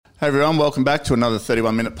Hey everyone, welcome back to another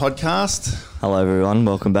 31-minute podcast. Hello everyone,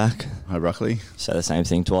 welcome back. Hi Broccoli. Say the same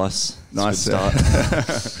thing twice. Nice Start.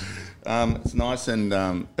 It's nice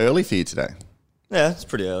and early for you today. Yeah, it's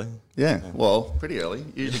pretty early. Yeah, well, pretty early.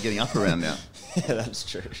 Usually getting up around now, Yeah, that's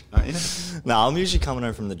true. aren't you? No, I'm usually coming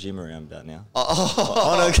home from the gym around about now.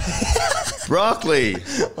 Broccoli.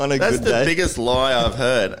 On a That's good the day. biggest lie I've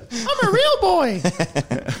heard. I'm a real boy.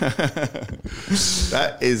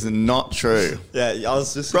 That is not true. Yeah, I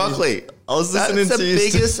was just Broccoli. I was listening That's to the you.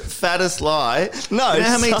 biggest, fattest lie. No, You know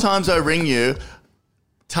how it's many not. times I ring you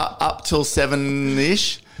up till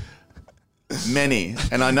 7-ish? Many.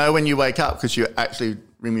 And I know when you wake up because you actually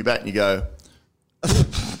ring me back and you go,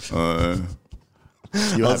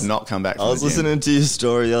 you have not come back from I was the gym. listening to your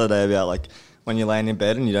story the other day about like when you're laying in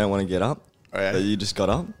bed and you don't want to get up. Oh, yeah? But you just got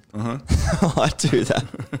up. I do that,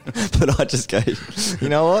 but I just go. You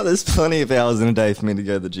know what? There's plenty of hours in a day for me to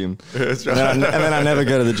go to the gym. That's And right. then I never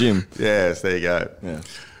go to the gym. Yes, there you go. Yeah,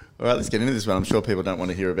 All right, let's get into this one. I'm sure people don't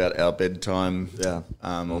want to hear about our bedtime yeah.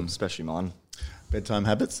 Well, especially mine. bedtime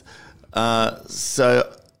habits.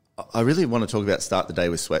 So I really want to talk about start the day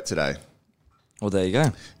with sweat today. Well, there you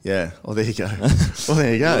go. Yeah. Oh, there you go. Well,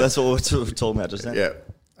 there you go. Well, that's what we're talking about just now. Yeah.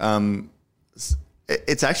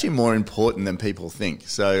 It's actually more important than people think.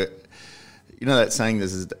 So, you know that saying,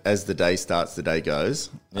 this is, as the day starts, the day goes.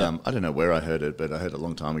 Yeah. I don't know where I heard it, but I heard it a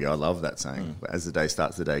long time ago. I love that saying. As the day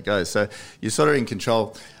starts, the day goes. So you're sort of in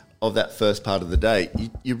control of that first part of the day.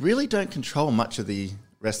 You really don't control much of the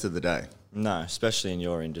rest of the day. No, especially in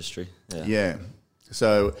your industry. Yeah. Yeah.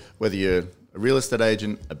 So whether you're a real estate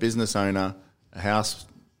agent, a business owner, a house,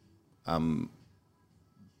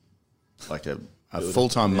 like a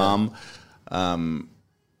full-time mum,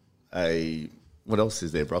 what else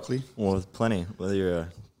is there, Broccoli? Well, plenty. Whether you're a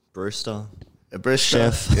barista. A barista.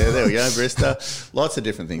 Chef. Yeah, there we go, barista. Lots of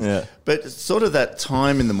different things. Yeah. But sort of that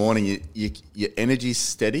time in the morning, your energy's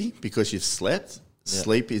steady because you've slept. Yeah.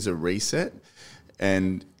 Sleep is a reset.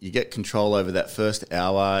 And you get control over that first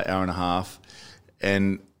hour, hour and a half.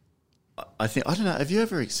 And I don't know, have you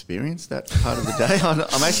ever experienced that part of the day?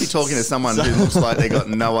 I'm actually talking to someone who looks like they got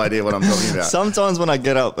no idea what I'm talking about. Sometimes when I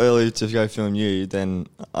get up early to go film you, then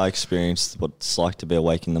I experience what it's like to be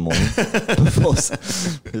awake in the morning.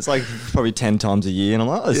 It's like probably 10 times a year, and I'm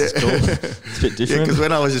like, oh, this is cool. It's a bit Yeah, different. because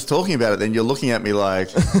when I was just talking about it, then you're looking at me like,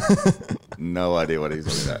 no idea what he's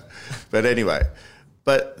talking about. But anyway,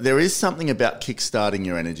 there is something about kickstarting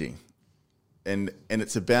your energy. And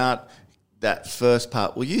it's about that first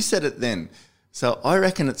part. Well, you said it then. So I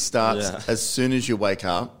reckon it starts as soon as you wake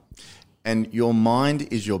up, and your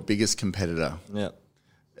mind is your biggest competitor. Yeah.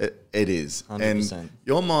 It is. 100%. And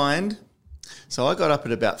your mind... So I got up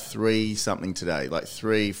at about 3 something today, like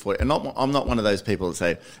 3:40. And I'm not one of those people that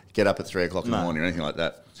say, get up at 3 o'clock in the morning or anything like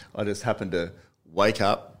that. I just happened to wake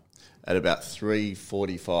up at about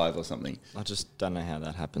 3:45 or something. I just don't know how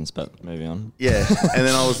that happens, but moving on. Yeah. And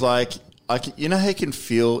then I was like, you know how you can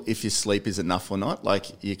feel if your sleep is enough or not?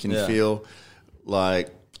 Like you can feel like,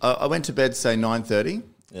 I went to bed, say 9:30.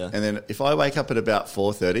 Yeah. And then if I wake up at about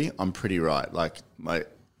 4:30, I'm pretty right. Like my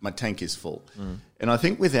tank is full. And I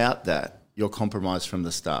think without that, you're compromised from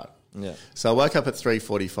the start. Yeah. So I woke up at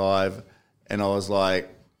 3:45 and I was like,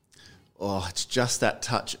 oh, it's just that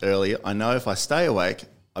touch early. I know if I stay awake,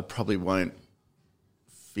 I probably won't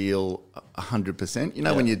feel 100%. You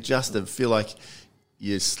know, when you just feel like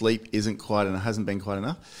your sleep isn't quite enough, hasn't been quite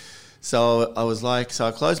enough. So I was like, I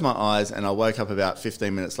closed my eyes and I woke up about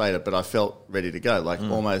 15 minutes later, but I felt ready to go, like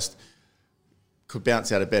almost could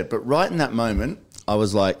bounce out of bed. But right in that moment, I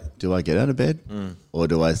was like, do I get out of bed or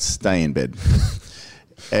do I stay in bed?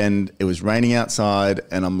 And it was raining outside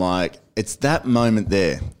and I'm like, it's that moment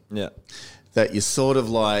there Yeah. that you're sort of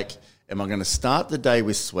like, am I going to start the day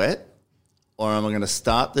with sweat or am I going to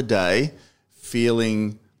start the day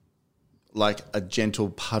feeling like a gentle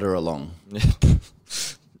putter along?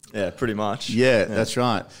 Yeah, pretty much. Yeah, that's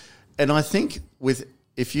right. And I think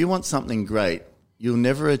if you want something great, you'll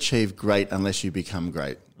never achieve great unless you become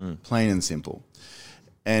great, plain and simple.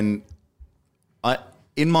 And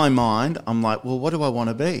in my mind, I'm like, well, what do I want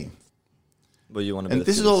to be? Well, you want to be And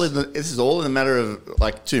this is all in a matter of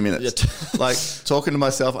like 2 minutes. Yeah. Like talking to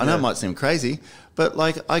myself, I know it might seem crazy, but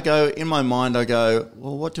like in my mind, I go,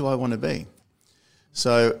 well, what do I want to be?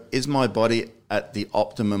 So is my body at the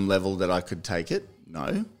optimum level that I could take it?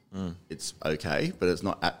 No. It's okay, but it's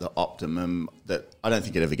not at the optimum that I don't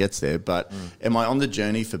think it ever gets there. But am I on the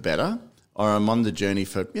journey for better or am I on the journey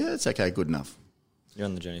for, it's okay, good enough? You're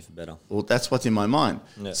on the journey for better. Well, that's what's in my mind.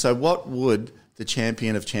 Yeah. So what would the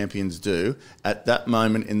champion of champions do at that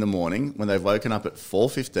moment in the morning when they've woken up at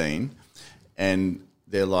 4:15 and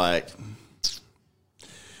they're like,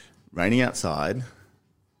 raining outside,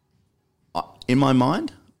 in my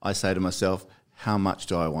mind, I say to myself, how much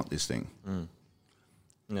do I want this thing?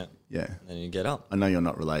 Yeah. Yeah. Then you get up. I know you're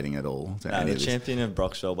not relating at all to any The of this. champion of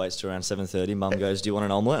Broxwell waits till around 7:30. Mum goes, "Do you want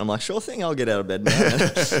an omelette?" I'm like, "Sure thing, I'll get out of bed now." I'm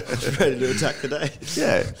ready to attack the day.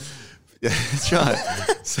 Yeah, that's right.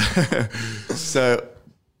 So,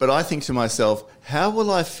 but I think to myself, how will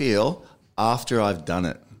I feel after I've done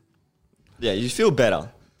it? Yeah, you feel better.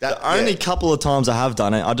 That- The only yeah. couple of times I have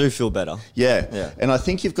done it, I do feel better. Yeah. And I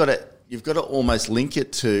think you've got to almost link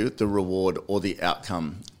it to the reward or the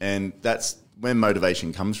outcome, and that's where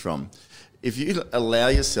motivation comes from. If you allow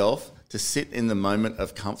yourself to sit in the moment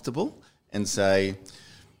of comfortable and say,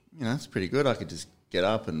 it's pretty good, I could just get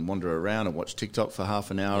up and wander around and watch TikTok for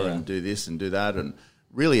half an hour and do this and do that and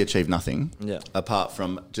really achieve nothing apart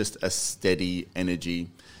from just a steady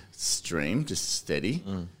energy stream, just steady.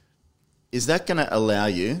 Is that going to allow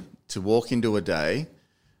you to walk into a day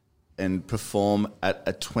and perform at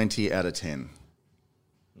a 20 out of 10?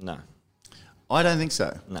 No. I don't think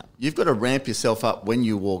so. No. You've got to ramp yourself up when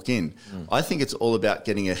you walk in. I think it's all about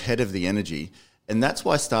getting ahead of the energy, and that's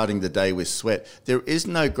why starting the day with sweat. There is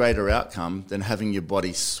no greater outcome than having your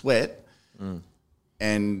body sweat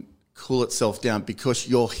and cool itself down because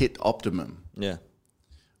you're hit optimum. Yeah.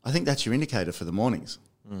 I think that's your indicator for the mornings.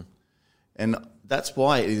 And that's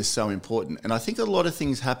why it is so important. And I think a lot of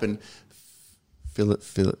things happen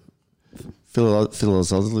Philosophy.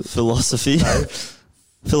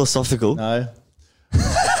 Philosophical. No.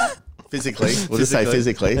 Physically. We'll just say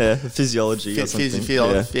physically. Yeah. Physiology or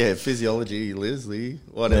something. Physiology, Leslie,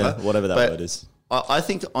 whatever. Yeah, whatever that But word is. I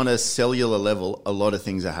think on a cellular level, a lot of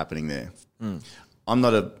things are happening there. I'm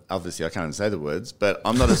not obviously I can't say the words, but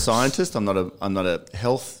I'm not a scientist. I'm not a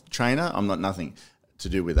health trainer. I'm not nothing to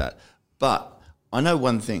do with that. But I know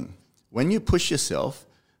one thing. When you push yourself,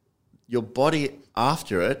 your body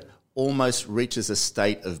after it almost reaches a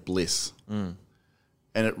state of bliss.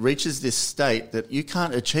 And it reaches this state that you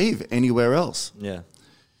can't achieve anywhere else. Yeah.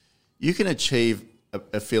 You can achieve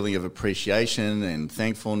a feeling of appreciation and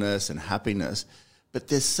thankfulness and happiness, but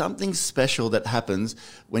there's something special that happens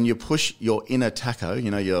when you push your inner tacho,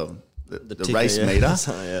 the ticker, race yeah. meter,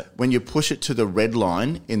 Yeah. when you push it to the red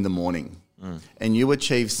line in the morning and you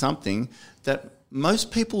achieve something that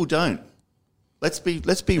most people don't. Let's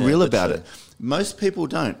be real about it. Most people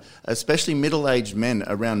don't, especially middle-aged men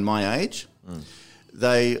around my age.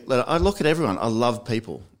 I look at everyone. I love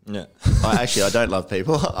people. Yeah. I don't love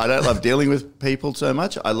people. I don't love dealing with people so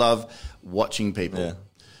much. I love watching people. Yeah.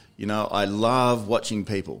 I love watching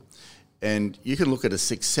people. And you can look at a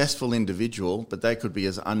successful individual, but they could be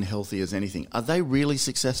as unhealthy as anything. Are they really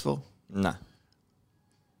successful? No.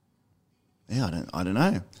 Yeah, I don't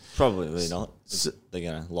know. Probably not.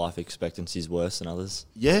 Life expectancy is worse than others.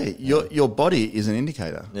 Yeah, your body is an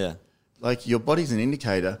indicator. Yeah. Like your body's an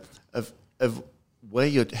indicator of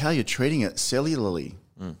how you're treating it cellularly.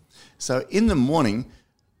 So in the morning,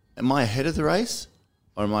 am I ahead of the race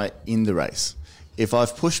or am I in the race? If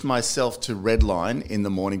I've pushed myself to red line in the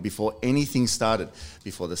morning before anything started,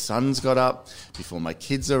 before the sun's got up, before my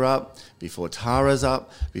kids are up, before Tara's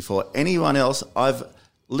up, before anyone else, I've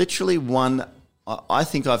literally won. I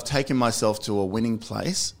think I've taken myself to a winning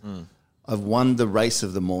place. I've won the race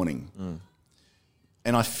of the morning.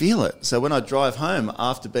 And I feel it. So when I drive home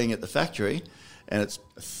after being at the factory and it's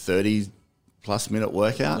a 30-plus minute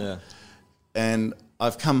workout and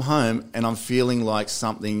I've come home and I'm feeling like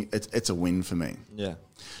something, it's a win for me. Yeah.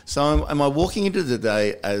 So am I walking into the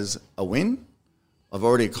day as a win? I've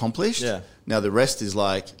already accomplished. Yeah. Now the rest is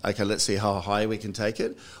like, okay, let's see how high we can take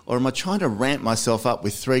it. Or am I trying to ramp myself up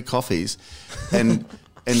with 3 coffees and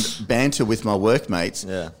banter with my workmates?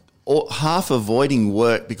 Yeah. Or half avoiding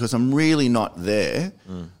work because I'm really not there?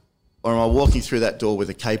 Or am I walking through that door with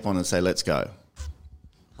a cape on and say, let's go?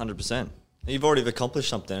 100%. You've already accomplished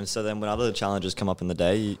something, so then when other challenges come up in the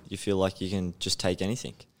day, you feel like you can just take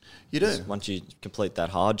anything. You do. Once you complete that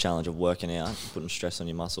hard challenge of working out, putting stress on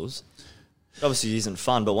your muscles, it obviously isn't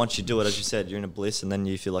fun, but once you do it, as you said, you're in a bliss, and then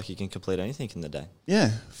you feel like you can complete anything in the day. Yeah,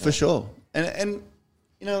 for sure. And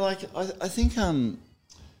I think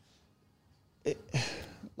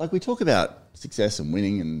like we talk about success and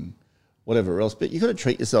winning and whatever else, but you've got to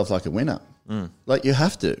treat yourself like a winner. Like you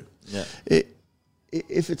have to. Yeah.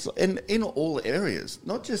 If it's in all areas,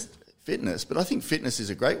 not just fitness, but I think fitness is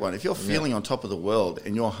a great one. If you're feeling on top of the world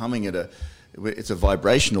and you're humming it's a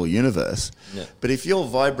vibrational universe. Yeah. But if you're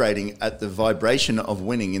vibrating at the vibration of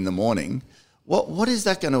winning in the morning, what is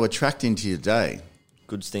that going to attract into your day?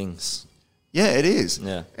 Good things. Yeah, it is.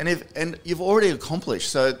 Yeah. And you've already accomplished.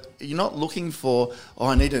 So you're not looking for,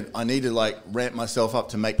 I need to like ramp myself up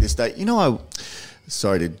to make this day.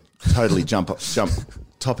 Sorry to totally jump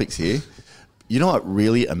topics here. You know what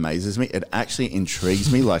really amazes me? It actually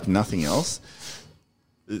intrigues me like nothing else.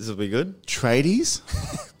 This will be good. Tradies,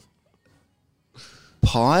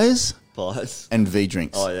 pies, and V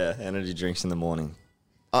drinks. Oh yeah, energy drinks in the morning.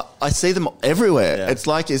 I see them everywhere. Yeah. It's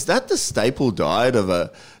like, is that the staple diet of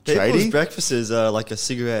a People's tradie? breakfast is like a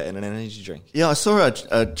cigarette and an energy drink. Yeah, I saw a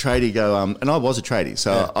tradie go, and I was a tradie,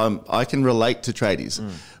 so I can relate to tradies.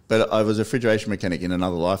 But I was a refrigeration mechanic in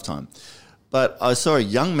another lifetime. But I saw a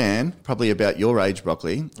young man, probably about your age,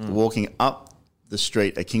 Broccoli, walking up the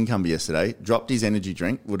street at Kincumber yesterday, dropped his energy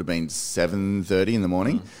drink, would have been 7:30 in the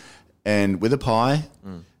morning, and with a pie,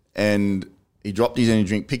 and he dropped his energy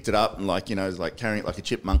drink, picked it up, and was like carrying it like a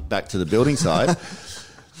chipmunk back to the building site.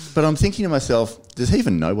 But I'm thinking to myself, does he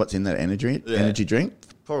even know what's in that energy drink?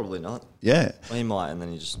 Probably not. Yeah. Well, he might, and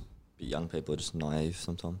then young people are just naive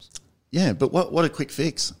sometimes. Yeah, but what a quick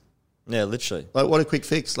fix. Yeah, literally. Like, what a quick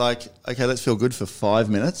fix. Like, okay, let's feel good for 5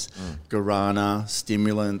 minutes. Guarana,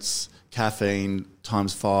 stimulants, caffeine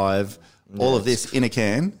times 5, all of this in a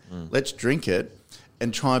can. Let's drink it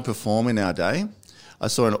and try and perform in our day. I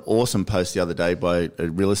saw an awesome post the other day by a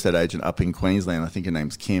real estate agent up in Queensland. I think her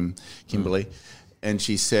name's Kimberly. And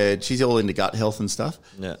she said, she's all into gut health and stuff.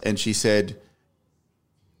 Yeah. And she said,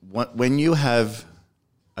 when you have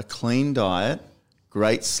a clean diet,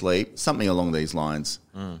 great sleep, something along these lines,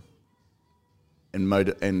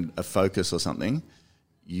 and a focus or something,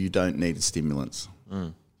 you don't need stimulants.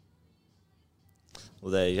 Well,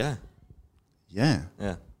 there you go. Yeah.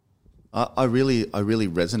 Yeah. I really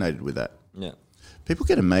resonated with that. Yeah. People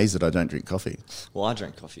get amazed that I don't drink coffee. Well, I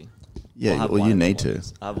drink coffee. Yeah, well, you need to.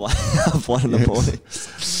 I have one in the morning.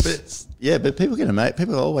 But people get amazed.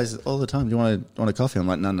 People are always, all the time, do you want a coffee? I'm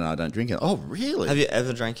like, no, I don't drink it. Oh, really? Have you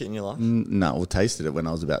ever drank it in your life? No, well, tasted it when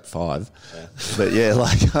I was about 5. Yeah. But yeah,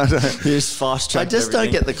 like, I don't. You just fast track. I just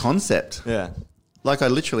don't get the concept. Yeah. Like, I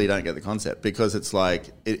literally don't get the concept because it's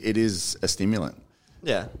like, it is a stimulant.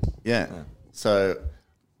 Yeah. Yeah. So,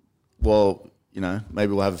 well,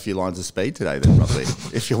 maybe we'll have a few lines of speed today then, probably,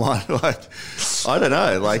 if you want. Like, I don't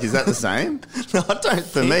know. Like, is that the same? No, I don't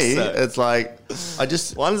For me, so. It's like,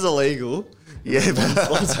 one's illegal. Yeah. But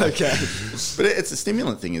one's okay. But it's a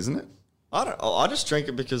stimulant thing, isn't it? I just drink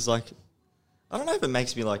it because, like, I don't know if it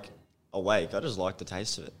makes me, like, awake. I just like the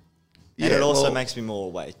taste of it. And it also makes me more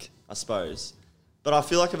awake, I suppose. But I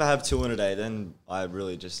feel like if I have 2 in a day, then I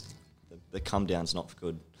really just, the come down's not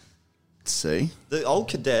good. See? The old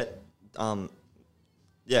cadet,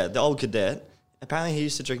 apparently he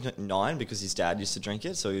used to drink 9 because his dad used to drink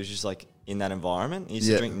it, so he was just like in that environment. He used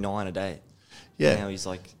to drink 9 a day. Yeah. And now he's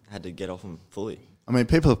like had to get off them fully. I mean,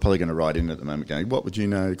 people are probably going to write in at the moment going, what would you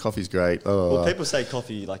know? Coffee's great. Oh. Well, people say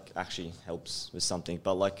coffee like actually helps with something,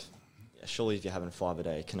 but like surely if you're having 5 a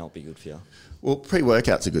day, it cannot be good for you. Well,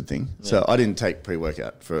 pre-workout's a good thing. Yeah. So I didn't take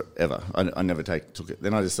pre-workout forever. I never took it.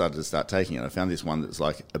 Then I decided to start taking it. I found this one that's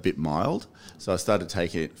like a bit mild. So I started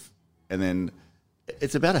taking it, and then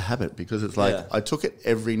it's about a habit because it's like I took it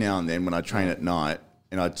every now and then when I train at night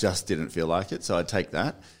and I just didn't feel like it. So I'd take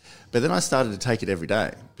that. But then I started to take it every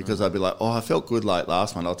day because I'd be like, I felt good like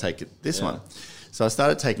last one. I'll take it this one. So I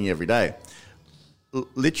started taking it every day.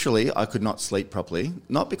 Literally, I could not sleep properly,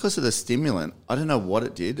 not because of the stimulant. I don't know what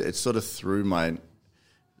it did. It sort of threw my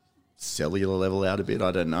cellular level out a bit,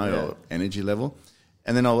 I don't know, or energy level.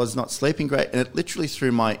 And then I was not sleeping great, and it literally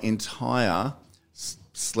threw my entire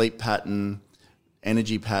sleep pattern,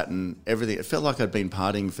 energy pattern, everything. It felt like I'd been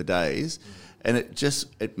partying for days, and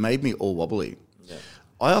it made me all wobbly. Yeah.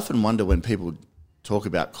 I often wonder when people talk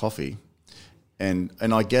about coffee, and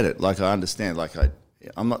I get it, like I understand, like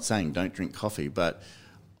I'm not saying don't drink coffee, but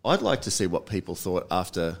I'd like to see what people thought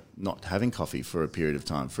after not having coffee for a period of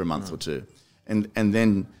time, for a month or two, and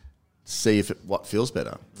then see what feels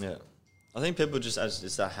better. Yeah. I think people it's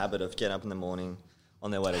that habit of getting up in the morning on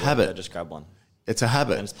their way to work, they just grab one. It's a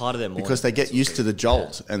habit. And it's part of their morning. Because they get used to the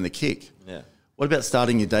jolt and the kick. Yeah. What about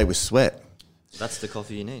starting your day with sweat? That's the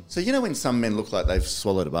coffee you need. So, when some men look like they've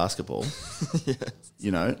swallowed a basketball,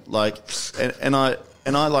 yes. Like, and I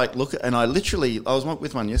like look, and I was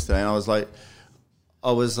with one yesterday, and I was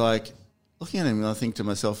like looking at him, and I think to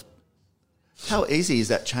myself, how easy is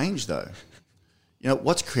that change though?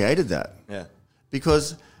 What's created that? Yeah.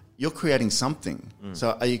 Because you're creating something.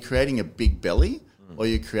 So are you creating a big belly, or are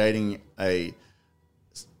you creating a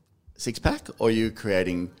six-pack, or are you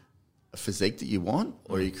creating a physique that you want,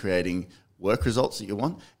 or are you creating work results that you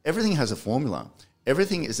want? Everything has a formula.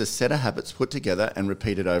 Everything is a set of habits put together and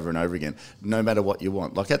repeated over and over again, no matter what you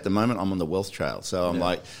want. Like at the moment, I'm on the wealth trail. So I'm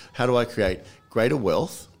like, how do I create greater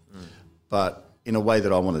wealth, but in a way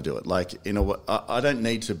that I want to do it? Like, I don't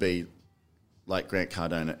need to be like Grant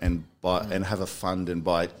Cardone and buy and have a fund and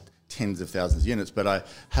buy tens of thousands of units, but I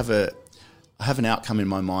have an outcome in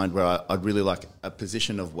my mind where I'd really like a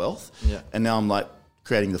position of wealth. Yeah. And now I'm like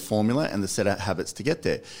creating the formula and the set of habits to get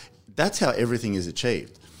there. That's how everything is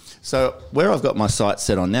achieved. So where I've got my sights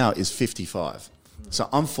set on now is 55. So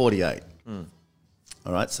I'm 48.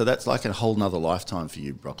 All right. So that's like a whole nother lifetime for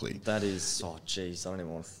you, Broccoli. That is, oh, geez, I don't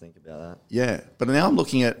even want to think about that. Yeah. But now I'm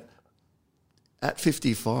looking at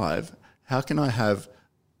 55, how can I have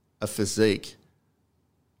a physique,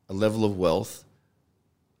 a level of wealth,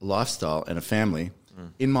 a lifestyle and a family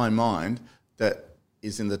in my mind that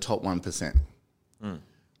is in the top 1%?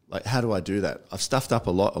 Like, how do I do that? I've stuffed up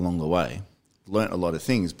a lot along the way, learnt a lot of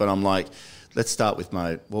things, but I'm like, let's start with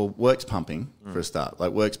work's pumping for a start.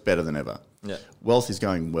 Like, work's better than ever. Yeah. Wealth is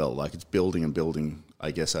going well. Like, it's building and building,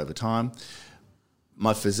 I guess, over time.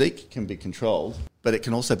 My physique can be controlled, but it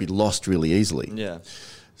can also be lost really easily. Yeah.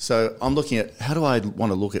 So I'm looking at, how do I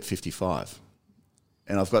want to look at 55?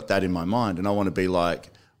 And I've got that in my mind, and I want to be like,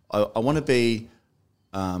 I want to be,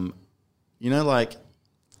 like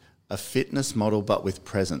a fitness model, but with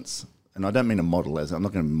presence. And I don't mean a model I'm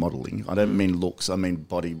not going to be modeling. I don't mean looks. I mean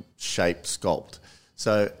body shape, sculpt.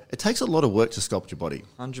 So it takes a lot of work to sculpt your body.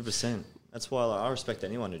 100%. That's why I respect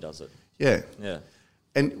anyone who does it. Yeah. Yeah.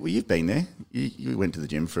 And you've been there. You went to the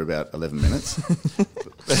gym for about 11 minutes.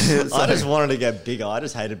 I just wanted to get bigger. I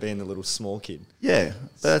just hated being the little small kid. Yeah,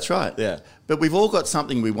 that's right. Yeah. But we've all got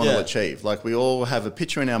something we want to achieve. Like, we all have a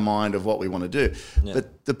picture in our mind of what we want to do. Yeah.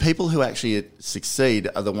 But the people who actually succeed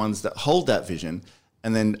are the ones that hold that vision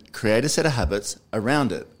and then create a set of habits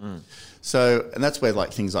around it. So, and that's where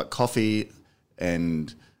like things like coffee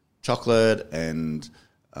and chocolate and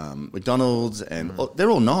McDonald's and they're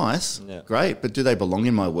all nice, great, but do they belong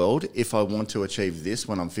in my world if I want to achieve this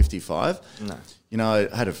when I'm 55? No. You know,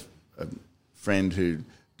 I had a friend who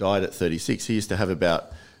died at 36. He used to have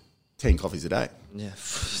about 10 coffees a day. Yeah.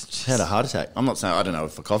 Had a heart attack. I'm not saying, I don't know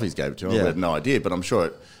if the coffees gave it to him. I have no idea, but I'm sure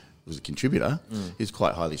it was a contributor. He's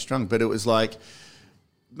quite highly strung. But it was like,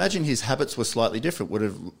 imagine his habits were slightly different. Would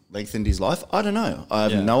have lengthened his life? I don't know. I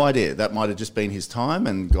have no idea. That might have just been his time,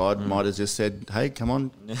 and God might have just said, hey,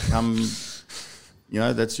 come,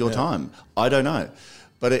 that's your time. I don't know.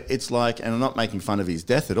 But it's like, and I'm not making fun of his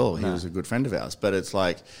death at all. He was a good friend of ours. But it's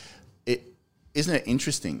like, isn't it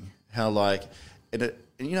interesting how like, and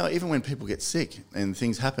even when people get sick and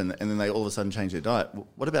things happen and then they all of a sudden change their diet,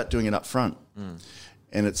 what about doing it up front?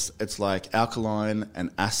 And it's like alkaline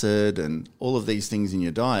and acid and all of these things in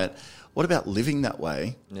your diet. What about living that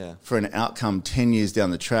way for an outcome 10 years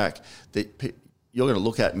down the track that you're going to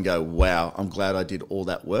look at and go, wow, I'm glad I did all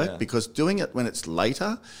that work? Because doing it when it's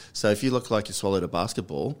later, so if you look like you swallowed a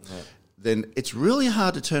basketball, then it's really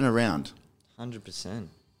hard to turn around. 100%.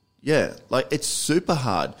 Yeah, like it's super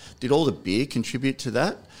hard. Did all the beer contribute to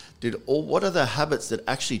that? What are the habits that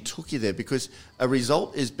actually took you there? Because a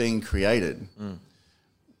result is being created.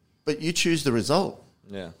 But you choose the result.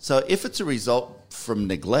 Yeah. So if it's a result from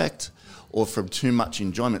neglect or from too much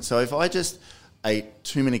enjoyment. So if I just ate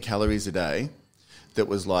too many calories a day that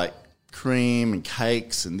was like cream and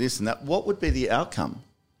cakes and this and that, what would be the outcome?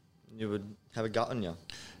 You would have a gut on you.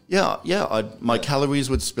 Yeah. My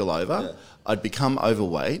calories would spill over. Yeah. I'd become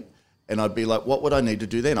overweight. And I'd be like, what would I need to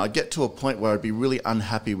do then? I'd get to a point where I'd be really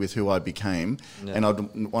unhappy with who I became and I'd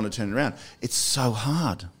want to turn around. It's so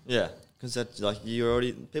hard. Yeah. Because that's like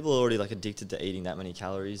people are already like addicted to eating that many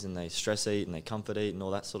calories, and they stress eat and they comfort eat and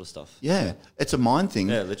all that sort of stuff. Yeah, it's a mind thing.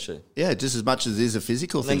 Yeah, literally. Yeah, just as much as it is a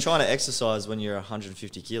physical thing. And then trying to exercise when you're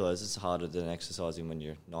 150 kilos, it's harder than exercising when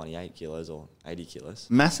you're 98 kilos or 80 kilos.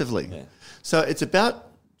 Massively. Yeah. So it's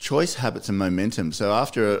about choice, habits, and momentum. So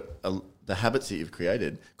after the habits that you've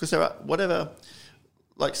created, because there are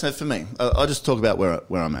so for me, I'll just talk about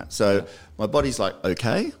where I'm at. So my body's like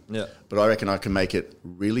okay, but I reckon I can make it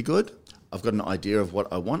really good. I've got an idea of what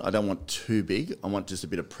I want. I don't want too big. I want just a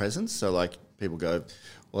bit of presence. So like people go,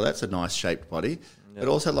 well, that's a nice shaped body. But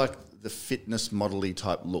also like the fitness model-y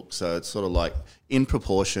type look. So it's sort of like in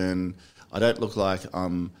proportion. I don't look like,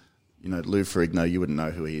 Lou Ferrigno, you wouldn't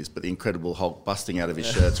know who he is, but the Incredible Hulk busting out of his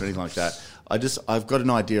shirts or anything like that. I've got an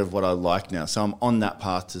idea of what I like now. So I'm on that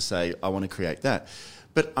path to say I want to create that.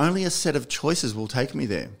 But only a set of choices will take me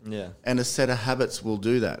there. Yeah. And a set of habits will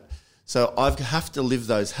do that. So I have to live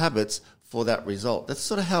those habits for that result. That's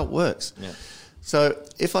sort of how it works. Yeah. So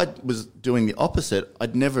if I was doing the opposite,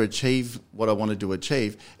 I'd never achieve what I wanted to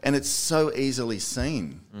achieve. And it's so easily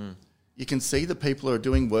seen. You can see the people who are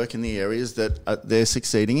doing work in the areas that they're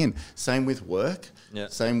succeeding in. Same with work. Yeah.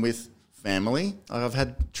 Same with family. I've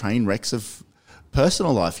had train wrecks of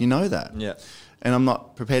personal life. You know that. Yeah. And I'm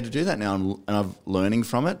not prepared to do that now, and I'm learning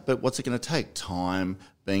from it. But what's it going to take? Time,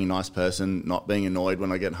 being a nice person, not being annoyed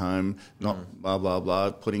when I get home, not blah, blah, blah,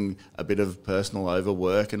 putting a bit of personal over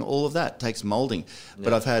work, and all of that takes moulding. Yeah.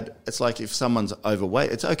 But it's like if someone's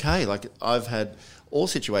overweight, it's okay. Like I've had all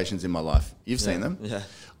situations in my life. You've seen them. Yeah.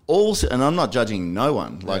 And I'm not judging no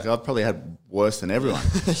one. Like I've probably had worse than everyone.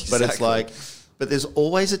 Exactly. But it's like, but there's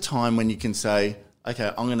always a time when you can say,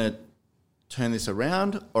 okay, I'm going to turn this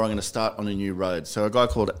around, or I'm going to start on a new road. So a guy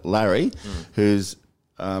called Larry, who's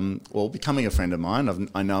becoming a friend of mine.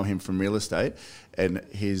 I know him from real estate, and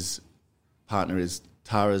his partner is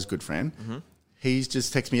Tara's good friend. Mm-hmm. He's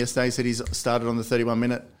just texted me yesterday, said he's started on the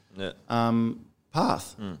 31-minute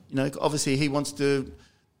path. You know, obviously he wants to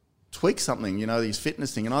tweak something, you know, his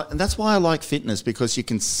fitness thing. And that's why I like fitness, because you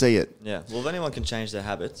can see it. Yeah. Well, if anyone can change their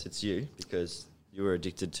habits, it's you, because you were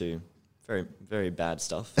addicted to very, very bad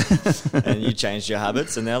stuff and you changed your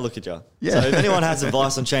habits, and now look at you. Yeah. So if anyone has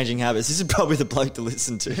advice on changing habits, this is probably the bloke to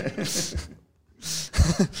listen to. This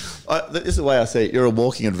is the way I see it. You're a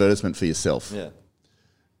walking advertisement for yourself. Yeah.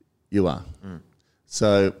 You are.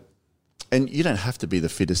 So, and you don't have to be the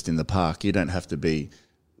fittest in the park. You don't have to be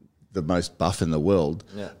the most buff in the world.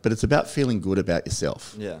 Yeah. But it's about feeling good about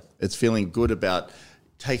yourself. Yeah. It's feeling good about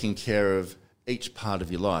taking care of each part of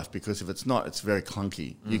your life, because if it's not, it's very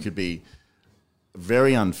clunky. You could be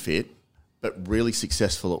very unfit but really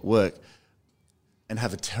successful at work and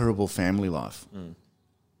have a terrible family life.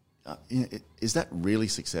 Is that really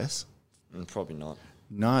success? Probably not.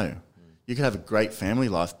 No. You could have a great family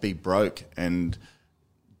life, be broke, and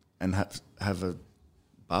have a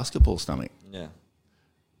basketball stomach. Yeah.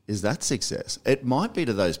 Is that success? It might be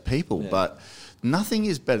to those people, but nothing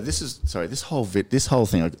is better. This whole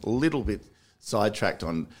thing, a little bit sidetracked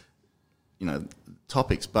on, you know,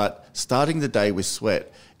 topics, but starting the day with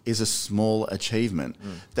sweat is a small achievement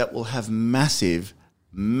that will have massive,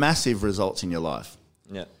 massive results in your life.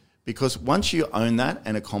 Yeah. Because once you own that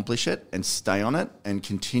and accomplish it and stay on it and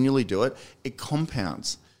continually do it, it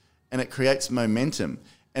compounds and it creates momentum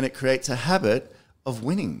and it creates a habit of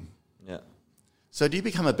winning. Yeah. So do you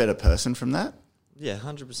become a better person from that? Yeah,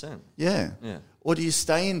 100%. Yeah. Yeah. Or do you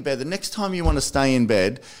stay in bed? The next time you want to stay in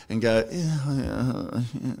bed and go,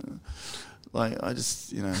 like, I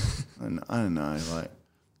just, you know, I don't know, like,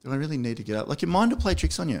 do I really need to get up? Like, your mind will play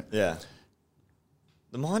tricks on you. Yeah.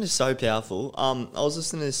 The mind is so powerful. I was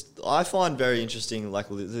listening to this. I find very interesting, like,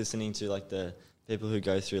 listening to, like, the people who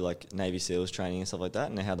go through, like, Navy SEALs training and stuff like that,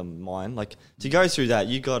 and how the mind, like, to go through that,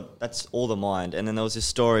 that's all the mind. And then there was this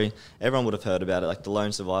story, everyone would have heard about it, like the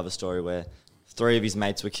lone survivor story, where 3 of his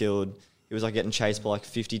mates were killed. He was, like, getting chased by, like,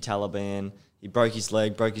 50 Taliban. He broke his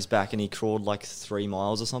leg, broke his back, and he crawled, like, 3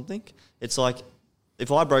 miles or something. It's like,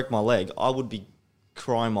 if I broke my leg, I would be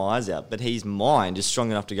crying my eyes out. But his mind is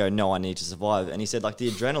strong enough to go, no, I need to survive. And he said, like, the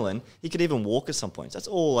adrenaline, he could even walk at some points. That's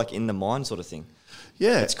all, like, in the mind sort of thing.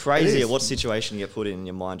 Yeah. It's crazy at what situation you get put in, and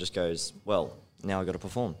your mind just goes, well, now I've got to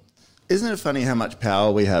perform. Isn't it funny how much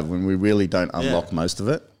power we have when we really don't unlock most of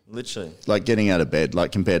it? Literally. Like getting out of bed,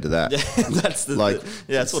 like, compared to that. Yeah, that's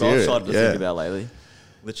that's what I've tried to think about lately.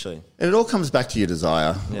 Literally. And it all comes back to your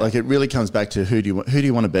desire. Yeah. Like, it really comes back to who do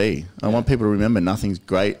you want to be? I want people to remember nothing's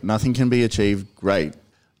great. Nothing can be achieved great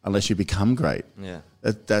unless you become great. Yeah.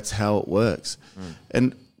 That's how it works.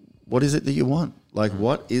 And what is it that you want? Like,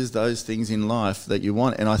 what is those things in life that you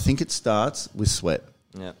want? And I think it starts with sweat.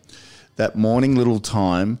 Yeah. That morning little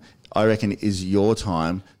time, I reckon, is your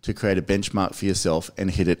time to create a benchmark for yourself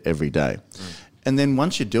and hit it every day. And then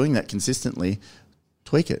once you're doing that consistently,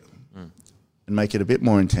 tweak it and make it a bit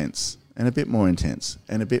more intense and a bit more intense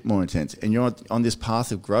and a bit more intense. And you're on this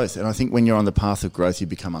path of growth. And I think when you're on the path of growth, you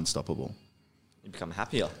become unstoppable. You become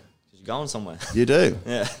happier because you're going somewhere. You do.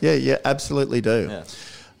 Yeah. Yeah, you absolutely do. Yeah.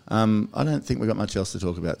 I don't think we've got much else to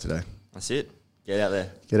talk about today. That's it. Get out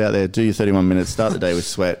there. Get out there, do your 31 minutes, start the day with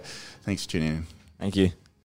sweat. Thanks for tuning in. Thank you.